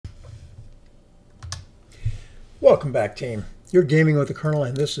Welcome back, team. You're gaming with the Colonel,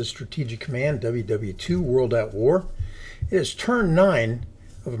 and this is Strategic Command WW2 World at War. It is turn 9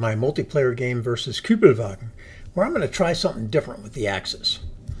 of my multiplayer game versus Kuebelwagen, where I'm going to try something different with the Axis.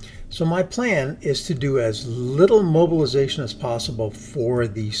 So my plan is to do as little mobilization as possible for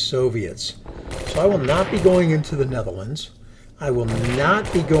the Soviets. So I will not be going into the Netherlands. I will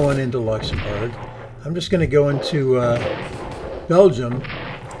not be going into Luxembourg. I'm just going to go into Belgium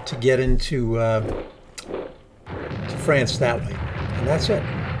to get into France that way. And that's it.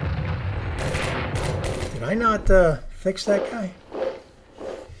 Did I not fix that guy?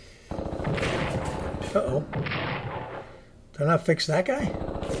 Uh-oh. Did I not fix that guy?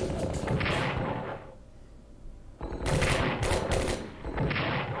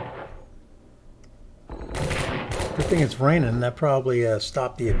 Good thing it's raining. That probably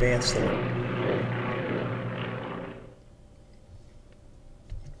stopped the advance there.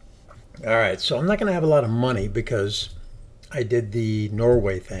 Alright, so I'm not going to have a lot of money because I did the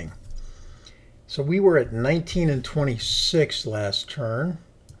Norway thing. So we were at 19 and 26 last turn.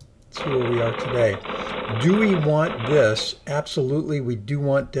 Let's see where we are today. Do we want this? Absolutely, we do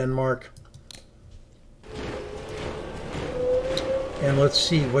want Denmark. And let's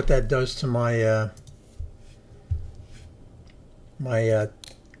see what that does to my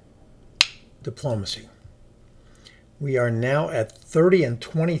diplomacy. We are now at 30 and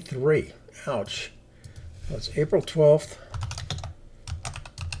 23. Ouch. Well, it's April 12th.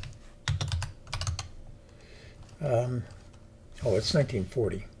 Oh, it's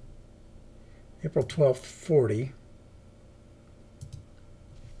 1940. April 12th, 40.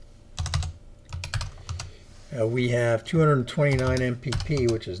 We have 229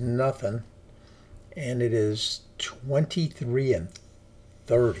 MPP, which is nothing. And it is 23 and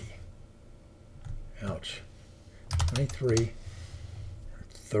 30. Ouch. 23,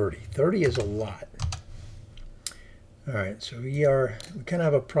 30. 30 is a lot. All right, so we kind of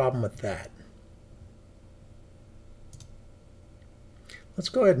have a problem with that. Let's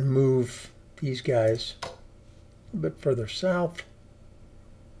go ahead and move these guys a little bit further south.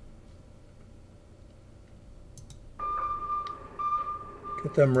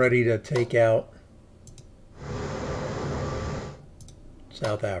 Get them ready to take out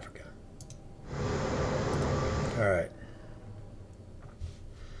South Africa. All right.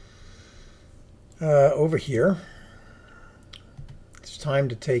 Over here, it's time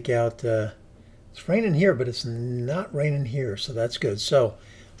to take out. It's raining here, but it's not raining here, so that's good. So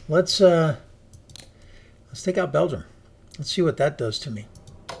let's take out Belgium. Let's see what that does to me.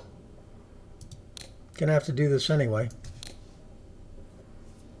 Gonna have to do this anyway.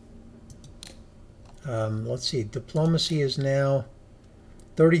 Let's see. Diplomacy is now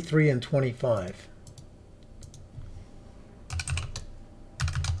 33 and 25.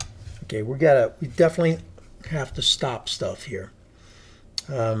 Okay, we definitely have to stop stuff here.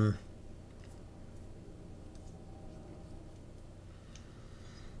 Because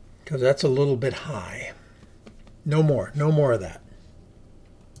that's a little bit high. No more of that.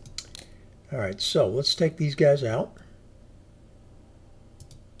 All right, so let's take these guys out.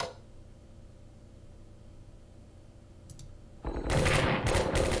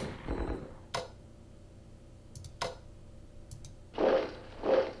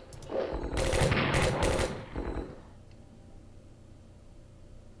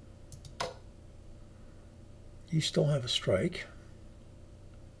 You still have a strike.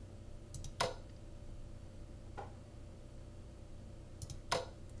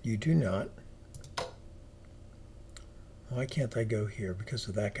 You do not. Why can't I go here? Because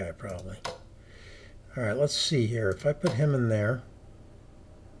of that guy, probably. All right, let's see here. If I put him in there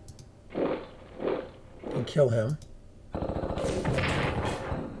and kill him.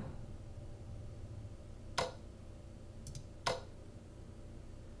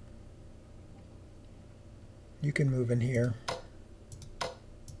 You can move in here.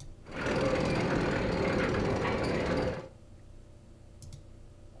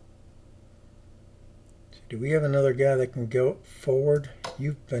 Do we have another guy that can go forward?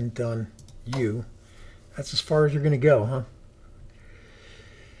 You've been done. You. That's as far as you're going to go, huh?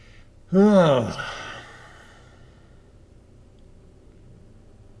 Oh.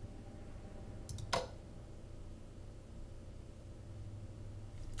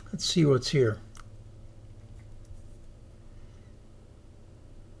 Let's see what's here.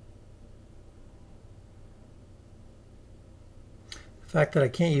 The fact that I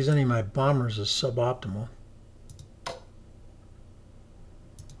can't use any of my bombers is suboptimal.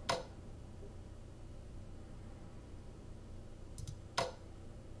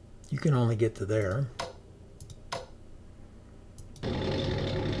 You can only get to there.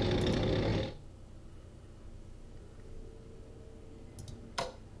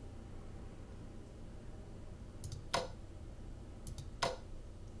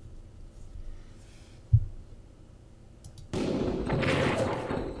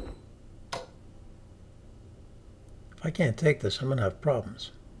 I can't take this. I'm going to have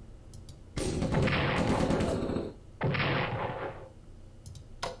problems.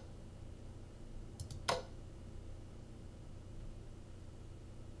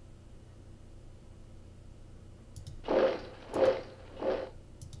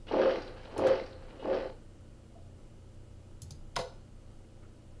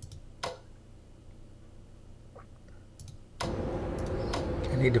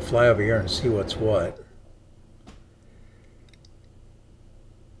 I need to fly over here and see what's what.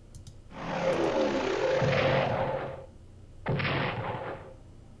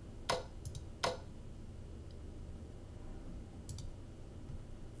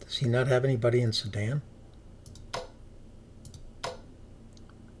 Does he not have anybody in Sudan?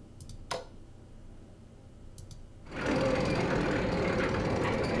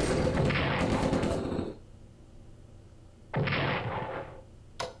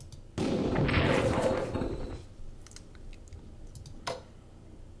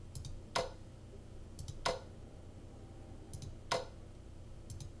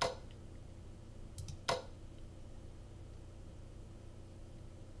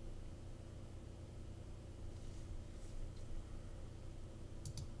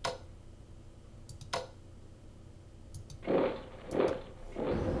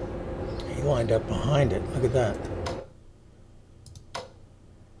 Lined up behind it. Look at that.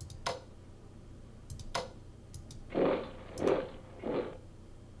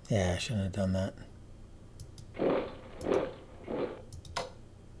 Yeah, I shouldn't have done that.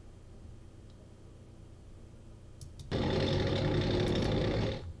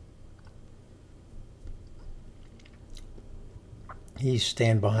 He's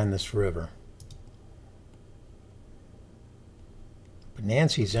staying behind this river. But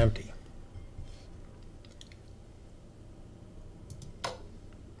Nancy's empty.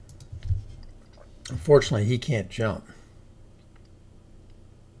 Unfortunately, he can't jump.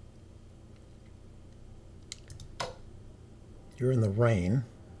 You're in the rain.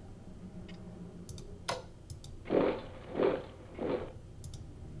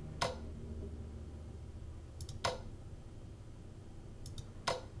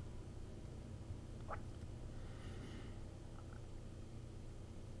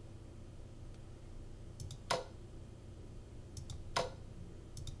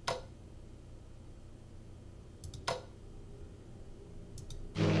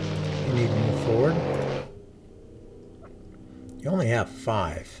 You only have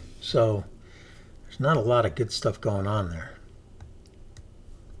 5, so there's not a lot of good stuff going on there.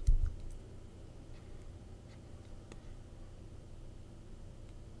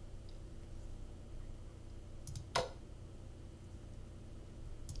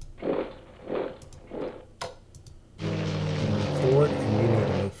 Move forward, and you need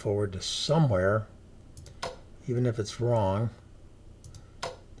to move forward to somewhere, even if it's wrong,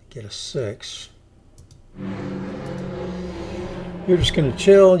 to get a 6. You're just going to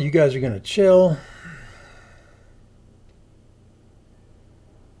chill. You guys are going to chill.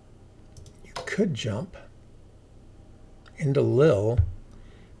 You could jump into Lille,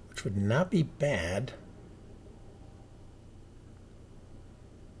 which would not be bad.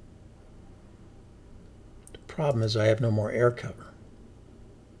 The problem is I have no more air cover.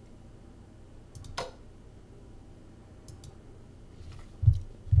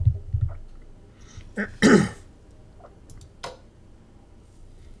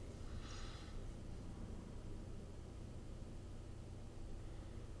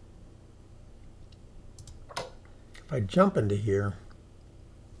 If I jump into here,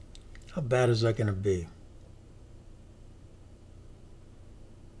 how bad is that going to be?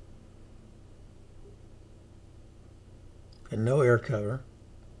 Got no air cover.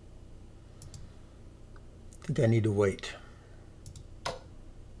 I think I need to wait.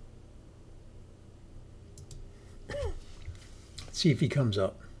 Let's see if he comes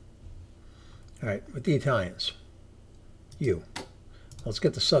up. All right, with the Italians. You. Let's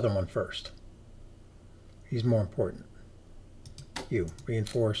get the southern one first. He's more important. You,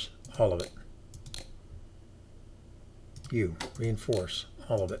 reinforce all of it. You, reinforce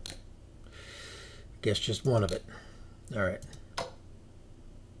all of it. I guess just one of it. All right.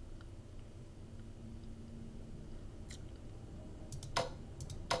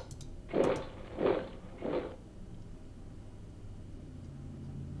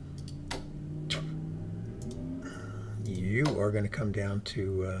 You are going to come down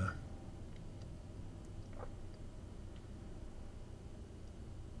to...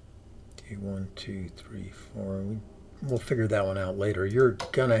 1, 2, 3, 4. We'll figure that one out later. You're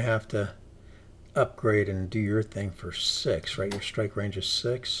gonna have to upgrade and do your thing for 6, right? Your strike range is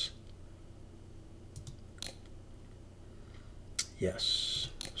 6. Yes.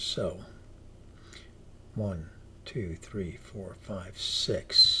 So 1, 2, 3, 4, 5,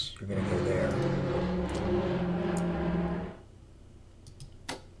 6. You're going to go there.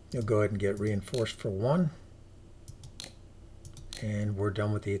 You'll go ahead and get reinforced for 1. And we're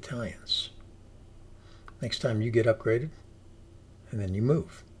done with the Italians. Next time you get upgraded, and then you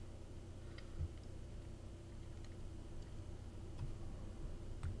move.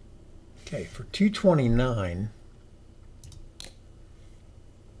 Okay, for 229,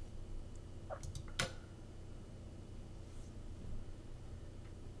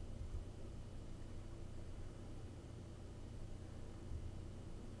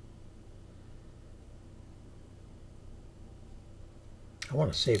 I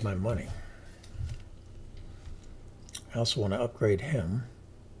want to save my money. I also want to upgrade him.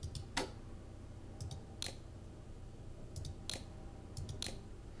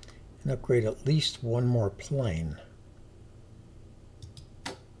 And upgrade at least one more plane.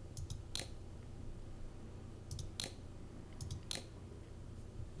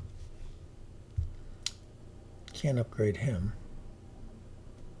 Can't upgrade him.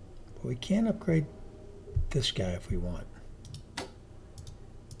 But we can upgrade this guy if we want.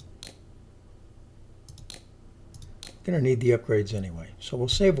 Going to need the upgrades anyway. So we'll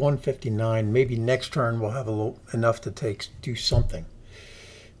save 159. Maybe next turn we'll have enough to do something.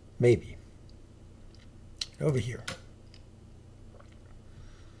 Maybe. Over here.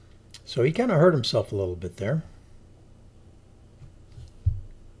 So he kind of hurt himself a little bit there.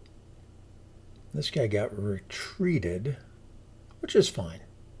 This guy got retreated, which is fine.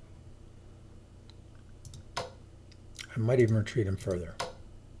 I might even retreat him further.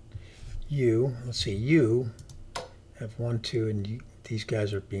 You, let's see, you have 1, 2, and these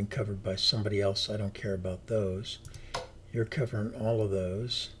guys are being covered by somebody else. I don't care about those. You're covering all of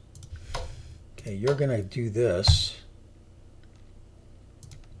those. Okay, you're going to do this.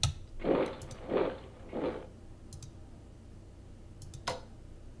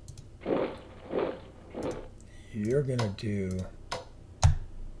 You're going to do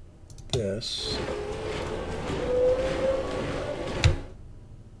this.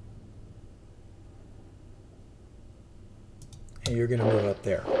 And you're going to move up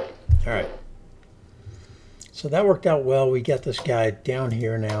there. All right. So that worked out well. We got this guy down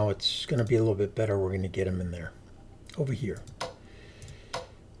here now. It's going to be a little bit better. We're going to get him in there. Over here.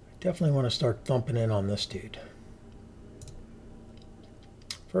 Definitely want to start thumping in on this dude.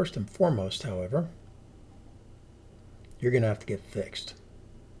 First and foremost, however, you're going to have to get fixed.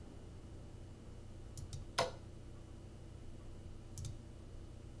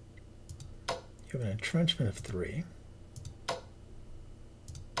 You have an entrenchment of 3.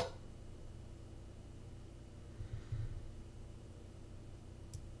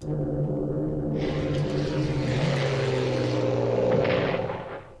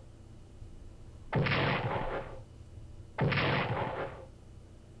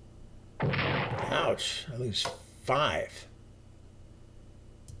 Ouch, I lose 5.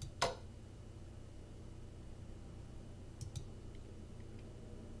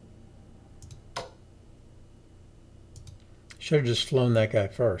 Should have just flown that guy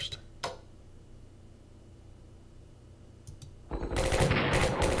first.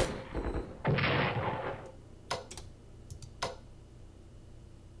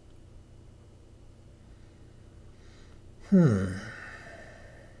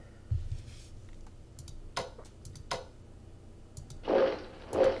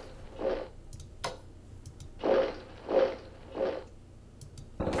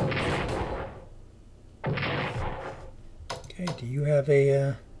 Okay, do you have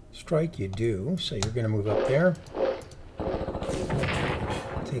a strike? You do, so you're going to move up there.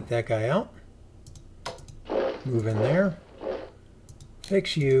 Take that guy out. Move in there.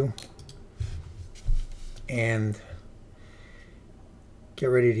 Fix you. And get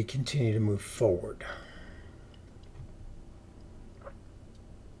ready to continue to move forward.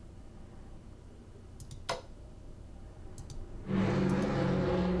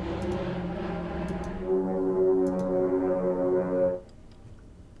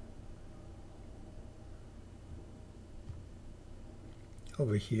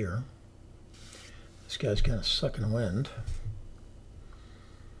 Over here, this guy's kind of sucking wind.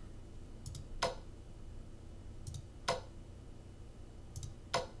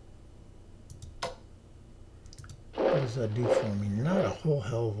 What does that do for me? Not a whole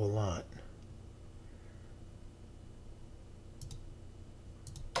hell of a lot.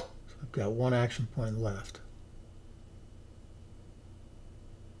 So I've got 1 action point left.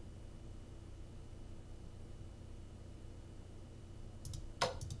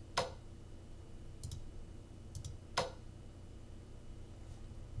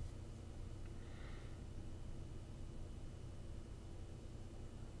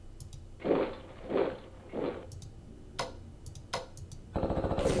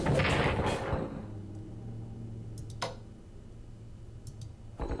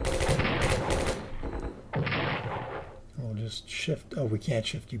 shift. Oh, we can't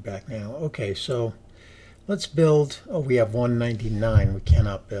shift you back now. Okay, so let's build. Oh, we have 199. We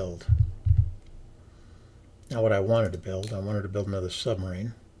cannot build. Now what I wanted to build another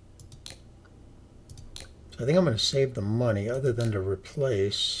submarine. So I think I'm going to save the money other than to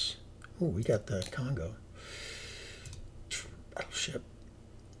replace. Oh, we got the Congo battleship.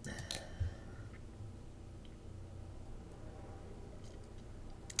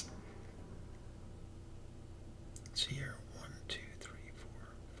 Let's see here. 1, 2, 3, 4,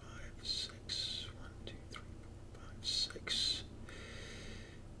 5, 6. 1, 2, 3, 4, 5, 6.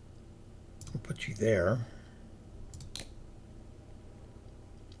 We'll put you there.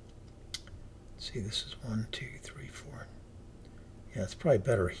 See, this is 1, 2, 3, 4. Yeah, it's probably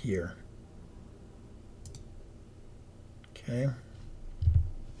better here. Okay.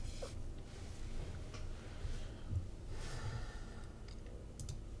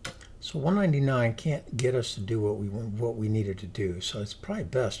 So 199 can't get us to do what we needed to do, so it's probably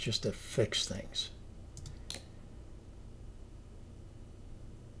best just to fix things.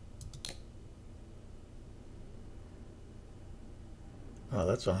 Oh,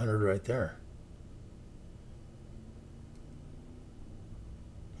 that's 100 right there.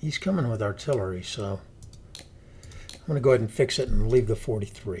 He's coming with artillery, so I'm going to go ahead and fix it and leave the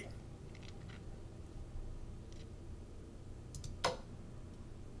 43.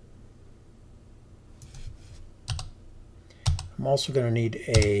 I'm also going to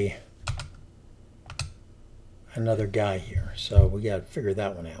need another guy here, so we got to figure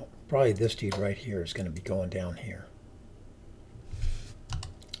that one out. Probably this dude right here is going to be going down here.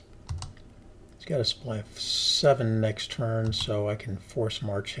 He's got a supply of 7 next turn, so I can force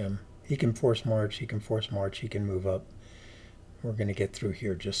march him. He can force march, he can force march, he can move up. We're going to get through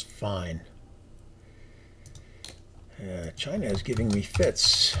here just fine. China is giving me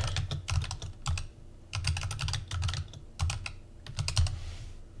fits.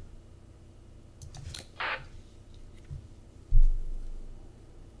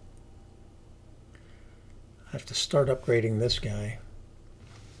 I have to start upgrading this guy.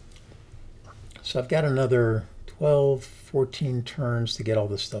 So I've got another 12, 14 turns to get all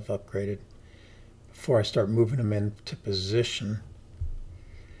this stuff upgraded before I start moving them into position.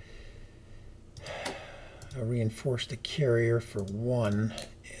 A reinforced carrier for 1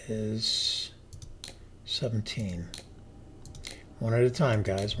 is 17. One at a time,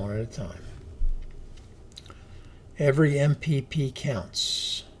 guys, one at a time. Every MPP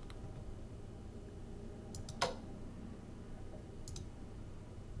counts.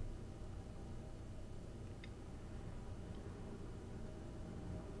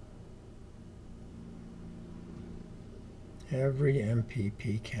 Every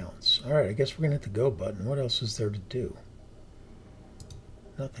MPP counts. All right, I guess we're going to hit the go button. What else is there to do?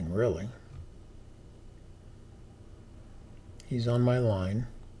 Nothing really. He's on my line.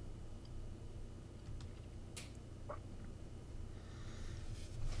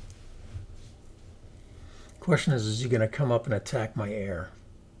 Question is he going to come up and attack my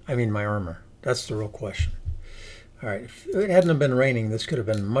my armor? That's the real question. All right, if it hadn't been raining, this could have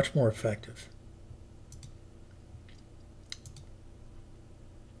been much more effective.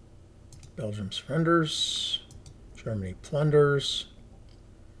 Belgium surrenders. Germany plunders.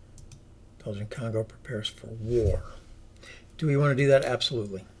 Belgian Congo prepares for war. Do we want to do that?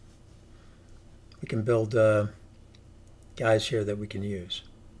 Absolutely. We can build guys here that we can use.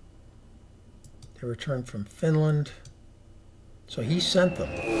 They returned from Finland. So he sent them.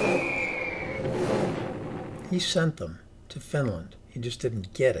 He sent them to Finland. He just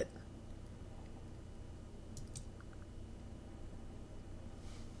didn't get it.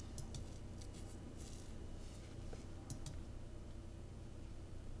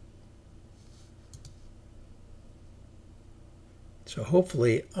 So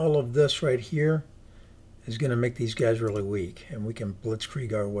hopefully all of this right here is going to make these guys really weak, and we can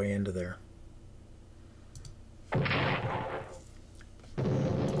blitzkrieg our way into there.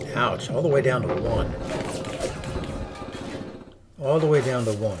 Ouch, all the way down to 1. All the way down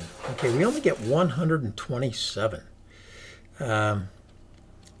to 1. Okay, we only get 127. Not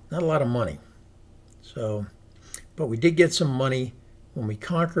a lot of money. So, but we did get some money when we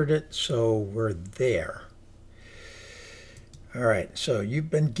conquered it, so we're there. All right, so you've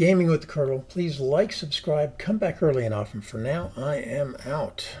been gaming with the Colonel. Please like, subscribe, come back early and often. For now, I am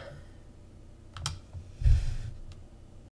out.